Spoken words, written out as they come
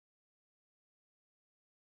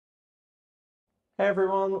Hey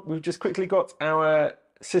everyone, we've just quickly got our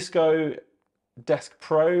Cisco Desk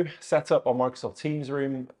Pro set up on Microsoft Teams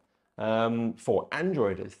Room for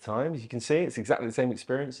Android at the time. As you can see, it's exactly the same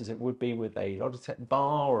experience as it would be with a Logitech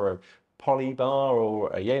bar or a Poly bar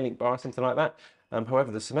or a Yealink bar, something like that.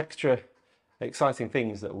 However, there's some extra exciting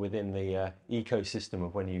things that are within the ecosystem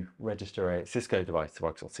of when you register a Cisco device to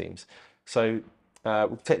Microsoft Teams. So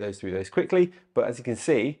we'll take those through those quickly, but as you can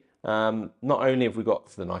see, not only have we got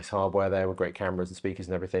the nice hardware there with great cameras and speakers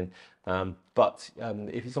and everything, but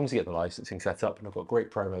as long as you get the licensing set up, and I've got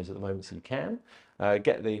great promos at the moment, so you can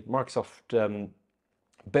get the Microsoft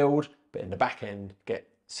build, but in the back end, get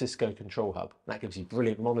Cisco Control Hub. That gives you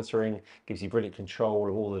brilliant monitoring, gives you brilliant control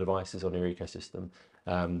of all the devices on your ecosystem.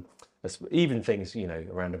 Even things,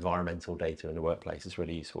 around environmental data in the workplace is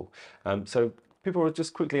really useful. So people were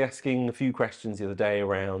just quickly asking a few questions the other day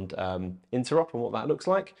around interop and what that looks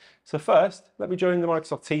like. So first, let me join the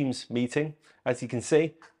Microsoft Teams meeting. As you can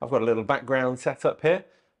see, I've got a little background set up here,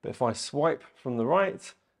 but if I swipe from the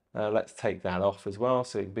right, let's take that off as well,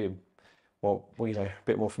 so you can be a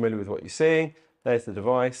bit more familiar with what you're seeing. There's the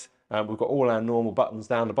device. We've got all our normal buttons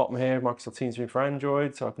down the bottom here, Microsoft Teams Room for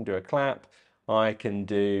Android, so I can do a clap. I can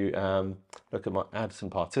do, add some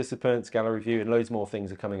participants, gallery view, and loads more things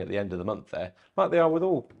are coming at the end of the month there, like they are with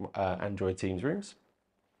all Android Teams rooms.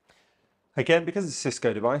 Again, because it's a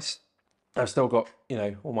Cisco device, I've still got,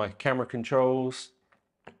 all my camera controls,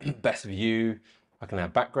 best view, I can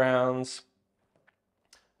have backgrounds.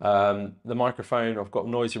 The microphone, I've got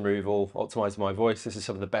noise removal, optimizing my voice. This is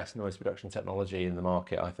some of the best noise reduction technology in the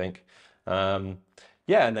market, I think.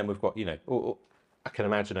 Yeah, and then we've got, I can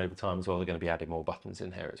imagine over time as well, they're going to be adding more buttons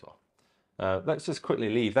in here as well. Let's just quickly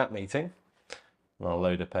leave that meeting. And I'll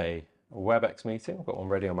load up a WebEx meeting. I've got one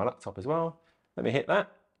ready on my laptop as well. Let me hit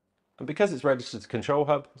that. And because it's registered to Control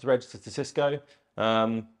Hub, it's registered to Cisco,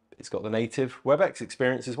 it's got the native WebEx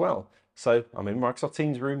experience as well. So I'm in Microsoft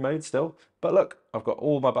Teams Room mode still, but look, I've got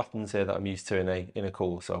all my buttons here that I'm used to in a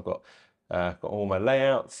call. So I've got all my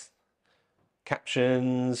layouts,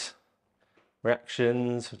 captions,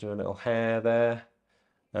 reactions, we're doing a little hair there.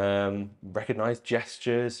 Recognize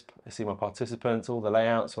gestures, I see my participants, all the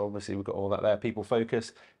layouts, so obviously we've got all that there. People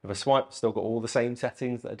focus, if I swipe, still got all the same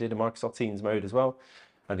settings that I did in Microsoft Teams mode as well.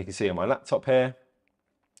 And you can see on my laptop here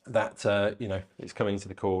that it's coming to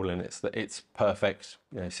the call and it's perfect,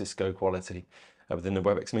 Cisco quality within the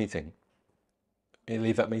WebEx meeting. You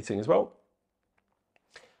leave that meeting as well.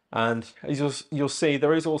 And as you'll see,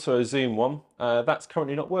 there is also a Zoom one. That's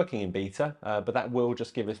currently not working in beta, but that will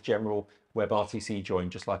just give us general WebRTC join,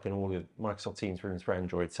 just like in all the Microsoft Teams Rooms for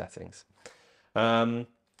Android settings.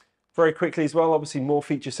 Very quickly as well, obviously more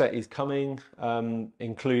feature set is coming,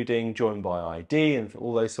 including join by ID and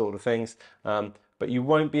all those sort of things. But you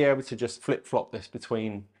won't be able to just flip-flop this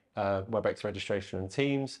between WebEx registration and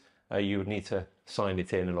Teams. You would need to sign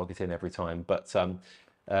it in and log it in every time. But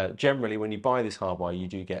generally, when you buy this hardware, you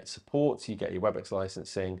do get support, you get your WebEx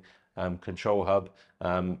licensing, Control Hub,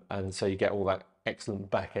 and so you get all that excellent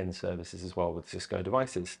back-end services as well with Cisco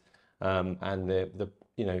devices. And the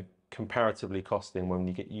comparatively costing when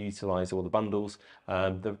you utilize all the bundles,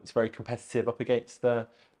 it's very competitive up against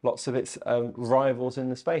lots of its rivals in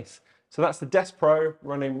the space. So that's the Desk Pro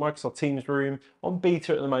running Microsoft Teams Room on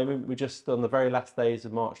beta at the moment. We're just on the very last days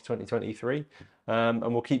of March 2023, and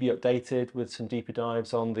we'll keep you updated with some deeper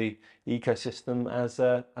dives on the ecosystem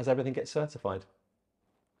as everything gets certified.